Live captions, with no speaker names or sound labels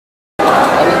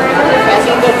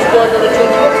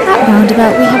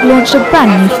Roundabout, we have launched a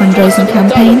brand new fundraising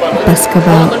campaign,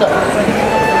 Buskabout.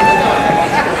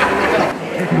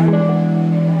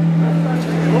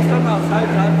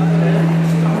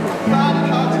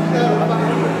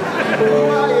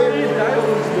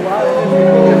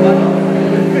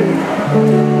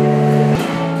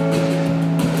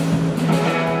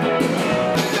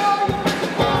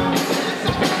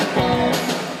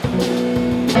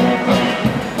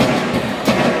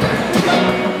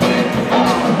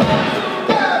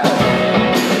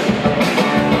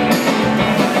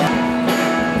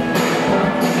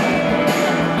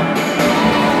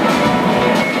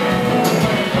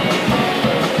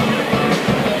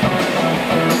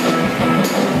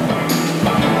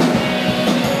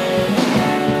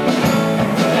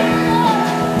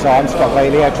 So I'm Scott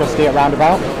Bailey, a trustee at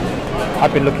Roundabout.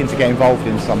 I've been looking to get involved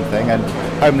in something, and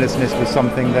homelessness was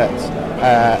something that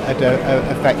had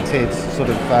affected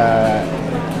sort of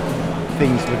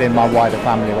things within my wider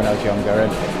family when I was younger,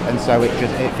 and so it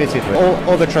fitted with.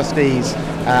 All the trustees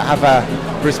have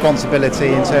a responsibility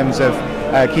in terms of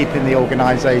keeping the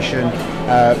organisation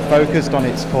focused on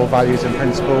its core values and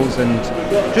principles, and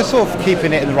just sort of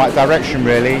keeping it in the right direction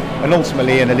really, and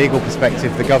ultimately in a legal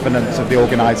perspective the governance of the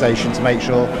organisation to make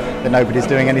sure that nobody's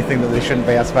doing anything that they shouldn't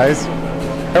be, I suppose.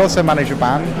 I also manage a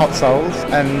band, Hot Souls,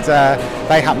 and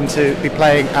they happen to be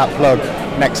playing at Plug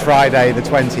next Friday the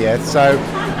 20th, so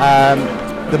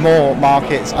the Moor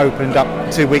Markets opened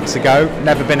up 2 weeks ago,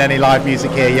 never been any live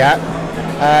music here yet.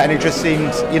 And it just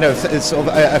seemed, you know, sort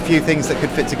of a few things that could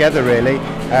fit together really.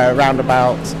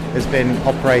 Roundabout has been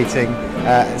operating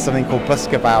something called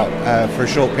Buskabout for a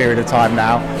short period of time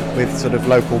now, with sort of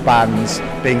local bands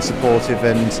being supportive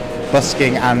and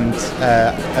busking and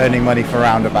earning money for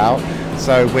Roundabout.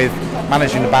 So with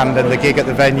managing the band and the gig at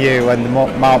the venue and the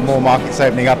more markets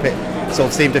opening up, it sort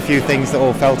of seemed a few things that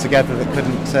all fell together that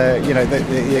couldn't, you know, that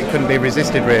it couldn't be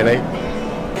resisted really.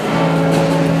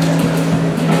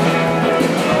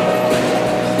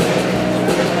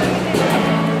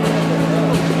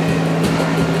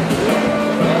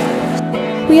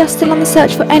 We are still on the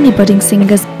search for any budding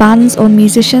singers, bands or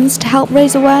musicians to help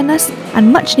raise awareness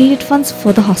and much needed funds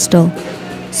for the hostel.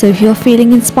 So if you're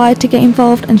feeling inspired to get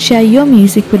involved and share your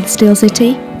music with Steel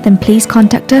City, then please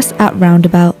contact us at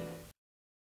Roundabout.